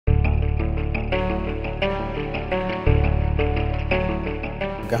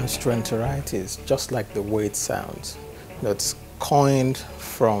Gastroenteritis, just like the way it sounds, that's coined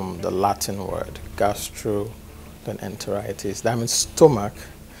from the Latin word gastro, then enteritis. That means stomach,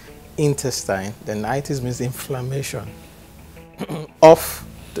 intestine. Then itis means inflammation of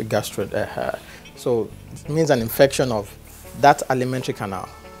the gastro. So it means an infection of that alimentary canal,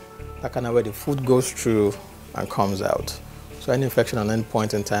 that canal where the food goes through and comes out. So any infection at any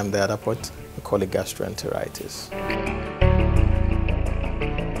point in time, the other point, we call it gastroenteritis.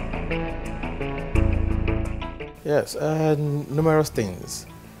 Yes, numerous things,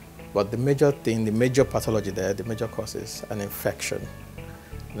 but the major thing, the major pathology there, the major cause is an infection.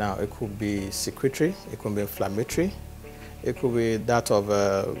 Now, it could be secretory, it could be inflammatory, it could be that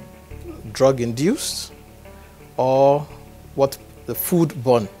of drug-induced, or what the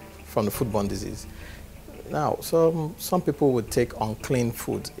foodborne, from the foodborne disease. Now, some people would take unclean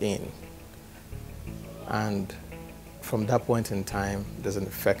food in, and from that point in time, there's an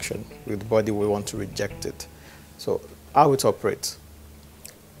infection. The body will want to reject it. So how it operates,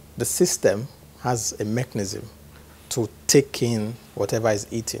 the system has a mechanism to take in whatever is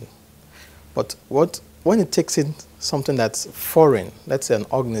eaten. But when it takes in something that's foreign, let's say an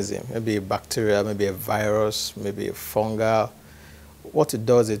organism, maybe a bacteria, maybe a virus, maybe a fungal, what it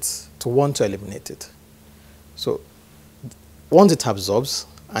does is to want to eliminate it. So once it absorbs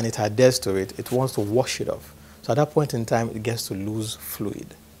and it adheres to it, it wants to wash it off. So at that point in time, it gets to lose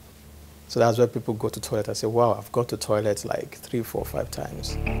fluid. So that's where people go to the toilet and say, wow, I've gone to the toilet like 3, 4, 5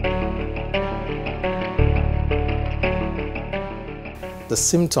 times. The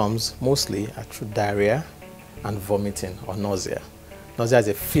symptoms mostly are through diarrhea and vomiting or nausea. Nausea is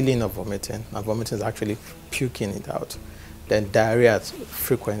a feeling of vomiting, and vomiting is actually puking it out. Then diarrhea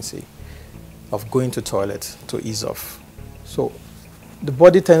frequency of going to the toilet to ease off. So the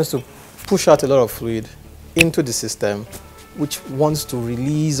body tends to push out a lot of fluid into the system, which wants to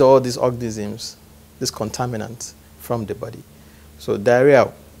release all these organisms, these contaminants from the body. So diarrhea,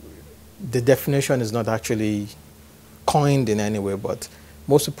 the definition is not actually coined in any way, but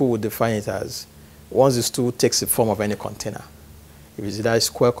most people would define it as once the stool takes the form of any container. If it's either a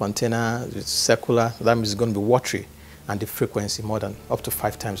square container, if it's circular, that means it's going to be watery, and the frequency more than up to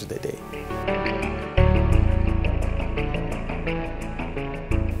 5 times a day.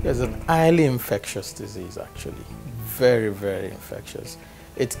 It's an highly infectious disease, actually. Very, very infectious.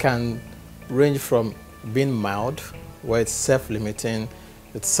 It can range from being mild, where it's self-limiting,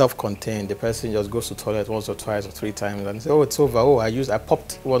 it's self-contained. The person just goes to the toilet once or twice or 3 times and say, oh, it's over. Oh, I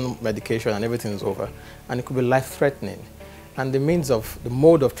popped one medication and everything's over. And it could be life-threatening. And the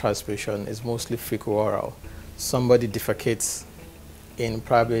mode of transmission is mostly fecal-oral. Somebody defecates in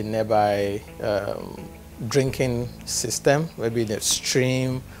probably nearby drinking system, maybe in a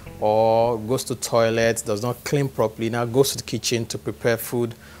stream, or goes to toilet, does not clean properly, now goes to the kitchen to prepare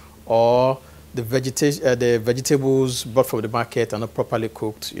food, or the vegetables brought from the market are not properly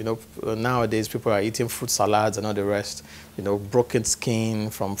cooked. You know, nowadays people are eating fruit salads and all the rest. You know, broken skin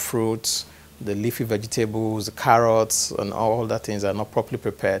from fruits, the leafy vegetables, the carrots, and all that things are not properly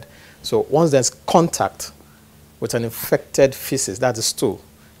prepared. So once there's contact with an infected feces, that's a stool,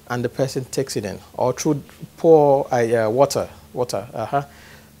 and the person takes it in, or through poor water,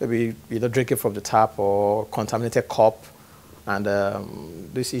 maybe drinking from the tap or contaminated cup. And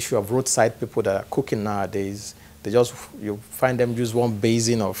this issue of roadside people that are cooking nowadays, you find them use one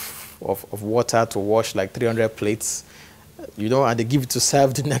basin of water to wash like 300 plates, and they give it to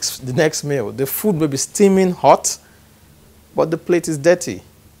serve the next meal. The food may be steaming hot, but the plate is dirty,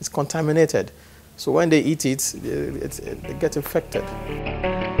 it's contaminated. So when they eat it, they get infected.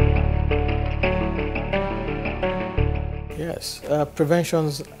 Yes,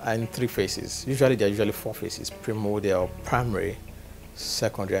 preventions are in 3 phases. Usually, there are usually 4 phases: primordial, primary,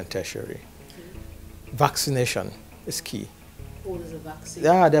 secondary, and tertiary. Vaccination is key. Oh, there's a vaccine?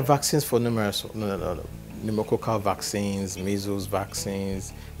 Yeah, there are vaccines for numerous, pneumococcal vaccines, measles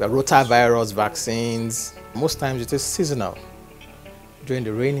vaccines, the rotavirus vaccines. Most times it is seasonal. During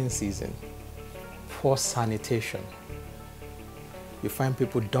the raining season, poor sanitation. You find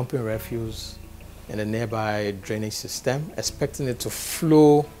people dumping refuse in the nearby drainage system, expecting it to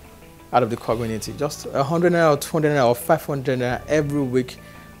flow out of the community. Just 100 naira or 200 naira or 500 naira every week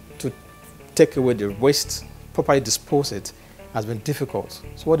to take away the waste, properly dispose it, has been difficult.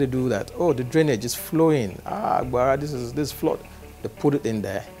 So what they do that, oh, the drainage is flowing. This is flood. They put it in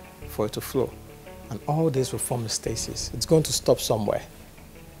there for it to flow. And all this will form a stasis. It's going to stop somewhere,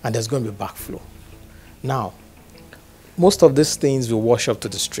 and there's going to be backflow. Now, most of these things will wash up to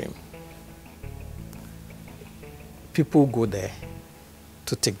the stream. People go there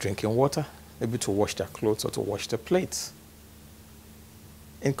to take drinking water, maybe to wash their clothes or to wash their plates.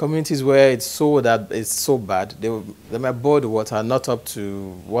 In communities where it's so bad, they might boil the water not up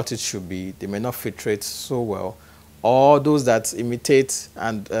to what it should be. They may not filtrate so well. Or those that imitate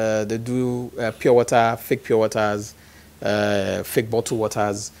and they do pure water, fake pure waters, fake bottled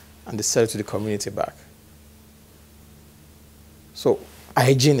waters, and they sell it to the community back. So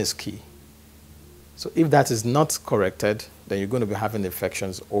hygiene is key. So if that is not corrected, then you're going to be having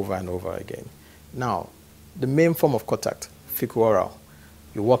infections over and over again. Now, the main form of contact, fecal-oral.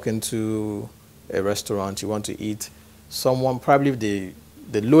 You walk into a restaurant, you want to eat, someone, probably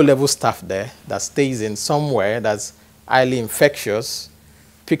the low-level staff there that stays in somewhere that's highly infectious,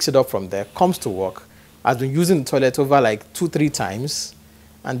 picks it up from there, comes to work, has been using the toilet over like 2-3 times,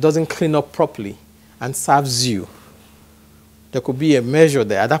 and doesn't clean up properly, and serves you. There could be a measure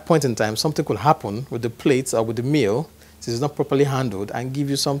there. At that point in time, something could happen with the plates or with the meal, since it's not properly handled, and give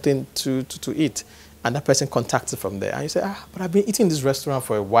you something to eat. And that person contacts it from there. And you say, but I've been eating this restaurant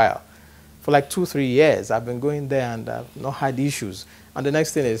for a while. For like 2-3 years, I've been going there and I've not had issues. And the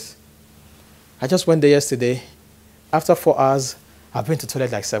next thing is, I just went there yesterday. After 4 hours, I've been to the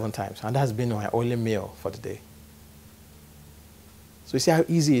toilet like 7 times. And that has been my only meal for the day. So you see how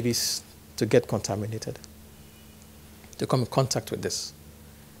easy it is to get contaminated, to come in contact with this.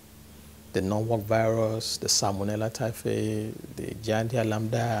 The non-walk virus, the Salmonella typhi, the Giardia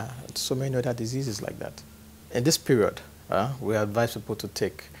lambda, and so many other diseases like that. In this period, we advise people to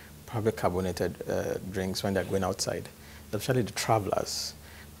take probably carbonated drinks when they're going outside, especially the travelers.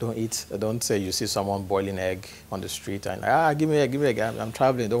 Don't say you see someone boiling egg on the street and, give me egg, I'm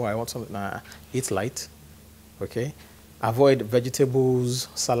traveling, don't worry, I want something. Nah, eat light, okay? Avoid vegetables,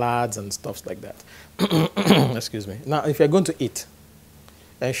 salads, and stuff like that. Excuse me. Now, if you're going to eat,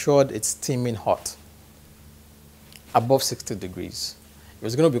 ensure it's steaming hot, above 60 degrees. If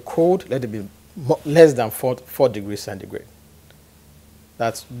it's going to be cold, let it be less than 4 degrees centigrade.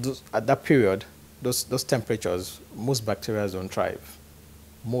 At that period, those temperatures, most bacteria don't thrive.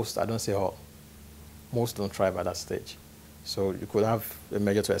 Most, I don't say all, most don't thrive at that stage. So you could have a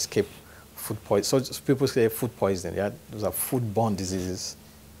measure to escape food poisoning. So people say food poisoning, yeah? Those are foodborne diseases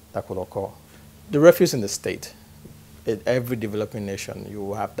that could occur. The refuse in the state, in every developing nation, you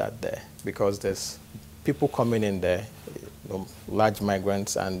will have that there because there's people coming in there, large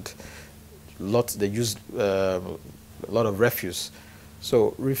migrants, and they use a lot of refuse.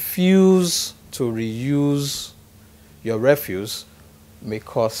 So refuse to reuse your refuse may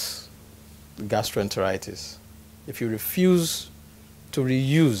cause gastroenteritis. If you refuse to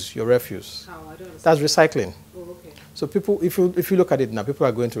reuse your refuse, that's recycling. Oh, okay. So people, if you look at it now, people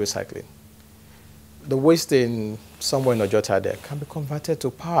are going to recycling. The waste in somewhere in Ojota there can be converted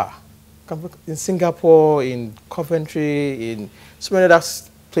to power. In Singapore, in Coventry, in so many other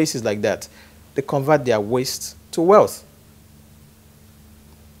places like that, they convert their waste to wealth.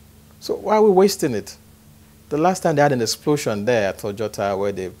 So why are we wasting it? The last time they had an explosion there at Ojota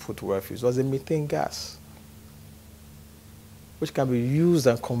where they put refuse was a methane gas, which can be used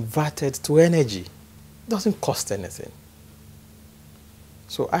and converted to energy. It doesn't cost anything.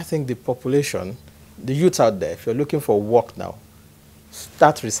 So I think the population, the youth out there, if you're looking for work now,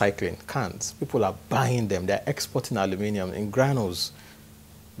 start recycling cans. People are buying them. They're exporting aluminum in granules.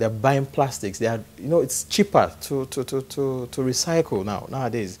 They're buying plastics. They are, it's cheaper to recycle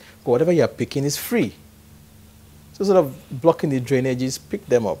nowadays. But whatever you're picking is free. So instead of blocking the drainages, pick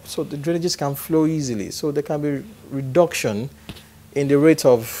them up. So the drainages can flow easily. So there can be reduction in the rate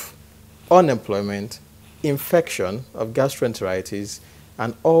of unemployment, infection of gastroenteritis,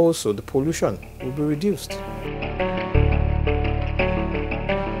 and also the pollution will be reduced.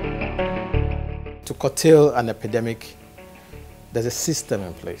 To curtail an epidemic, there's a system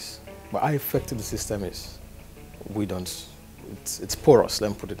in place. But how effective the system is, we don't. It's porous,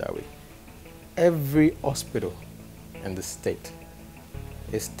 let me put it that way. Every hospital in the state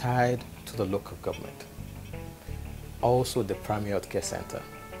is tied to the local government. Also, the primary health care center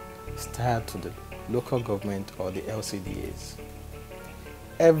is tied to the local government or the LCDAs.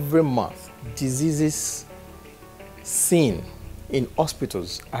 Every month, diseases seen in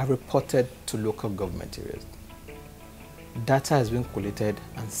hospitals are reported to local government areas. Data has been collated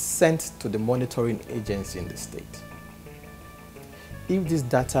and sent to the monitoring agency in the state. If this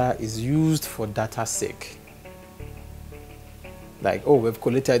data is used for data's sake, like, we've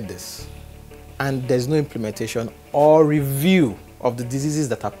collated this, and there's no implementation or review of the diseases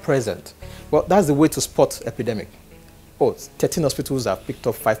that are present, well, that's the way to spot epidemic. 13 hospitals have picked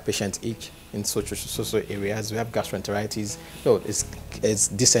up 5 patients each in social areas. We have gastroenteritis. No, it's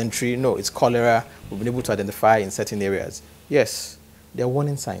dysentery. No, it's cholera. We've been able to identify in certain areas. Yes, there are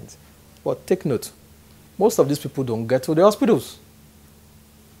warning signs. But take note, most of these people don't get to the hospitals.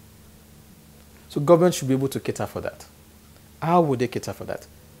 So government should be able to cater for that. How would they cater for that?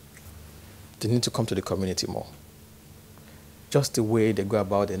 They need to come to the community more. Just the way they go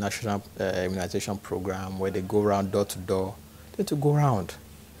about the national immunization program, where they go around door to door, they need to go around,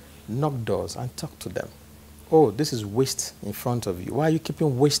 knock doors and talk to them. Oh, this is waste in front of you. Why are you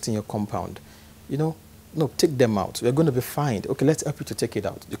keeping waste in your compound? You know, no, take them out. You're going to be fined. Okay, let's help you to take it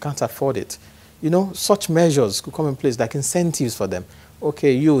out. You can't afford it. You know, such measures could come in place, like incentives for them.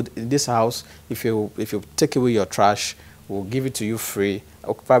 Okay, you in this house, if you take away your trash, we'll give it to you free.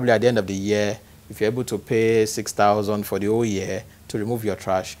 Or probably at the end of the year, if you're able to pay 6,000 for the whole year to remove your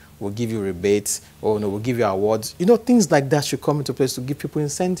trash, we'll give you rebates. Or no, we'll give you awards. You know, things like that should come into place to give people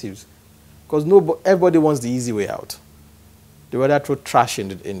incentives, because everybody wants the easy way out. They rather throw trash in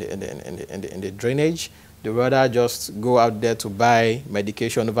the drainage. They rather just go out there to buy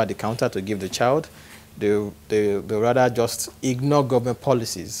medication over the counter to give the child. They rather just ignore government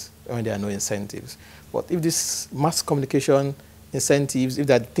policies when there are no incentives. But if this mass communication incentives, if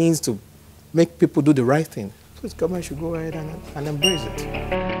there are things to make people do the right thing, so the government should go ahead and embrace it.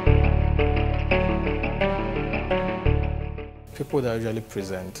 People that usually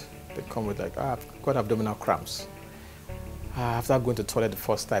present, they come with like, I've got abdominal cramps. After going to the toilet the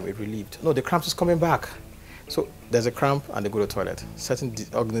first time, it relieved. No, the cramp is coming back. So there's a cramp and they go to the toilet. Certain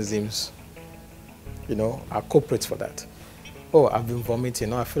organisms, you know, are culprits for that. Oh, I've been vomiting.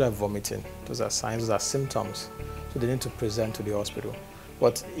 No, I feel like vomiting. Those are signs, those are symptoms. So they need to present to the hospital.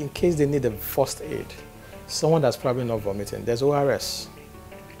 But in case they need a first aid, someone that's probably not vomiting, there's ORS.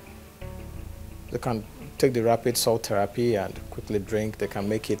 They can take the rapid salt therapy and quickly drink. They can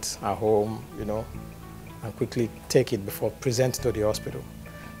make it at home, you know, and quickly take it before presenting to the hospital.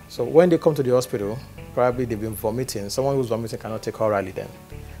 So when they come to the hospital, probably they've been vomiting. Someone who's vomiting cannot take orally then.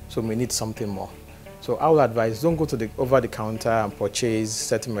 So we need something more. So I would advise, don't go to the over-the-counter and purchase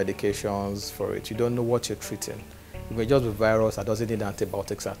certain medications for it. You don't know what you're treating. It may just be virus that doesn't need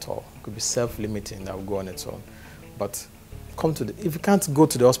antibiotics at all. It could be self-limiting that will go on its own. But if you can't go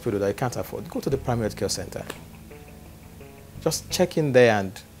to the hospital that you can't afford, go to the primary health care center. Just check in there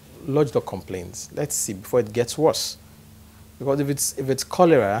and lodge the complaints. Let's see before it gets worse. Because if it's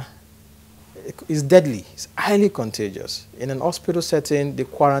cholera, it's deadly. It's highly contagious. In an hospital setting, they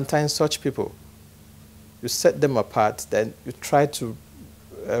quarantine such people. You set them apart, then you try to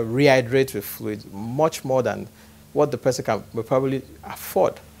rehydrate with fluid much more than what the person can probably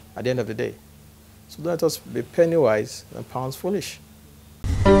afford at the end of the day. So let us be penny wise and pounds foolish.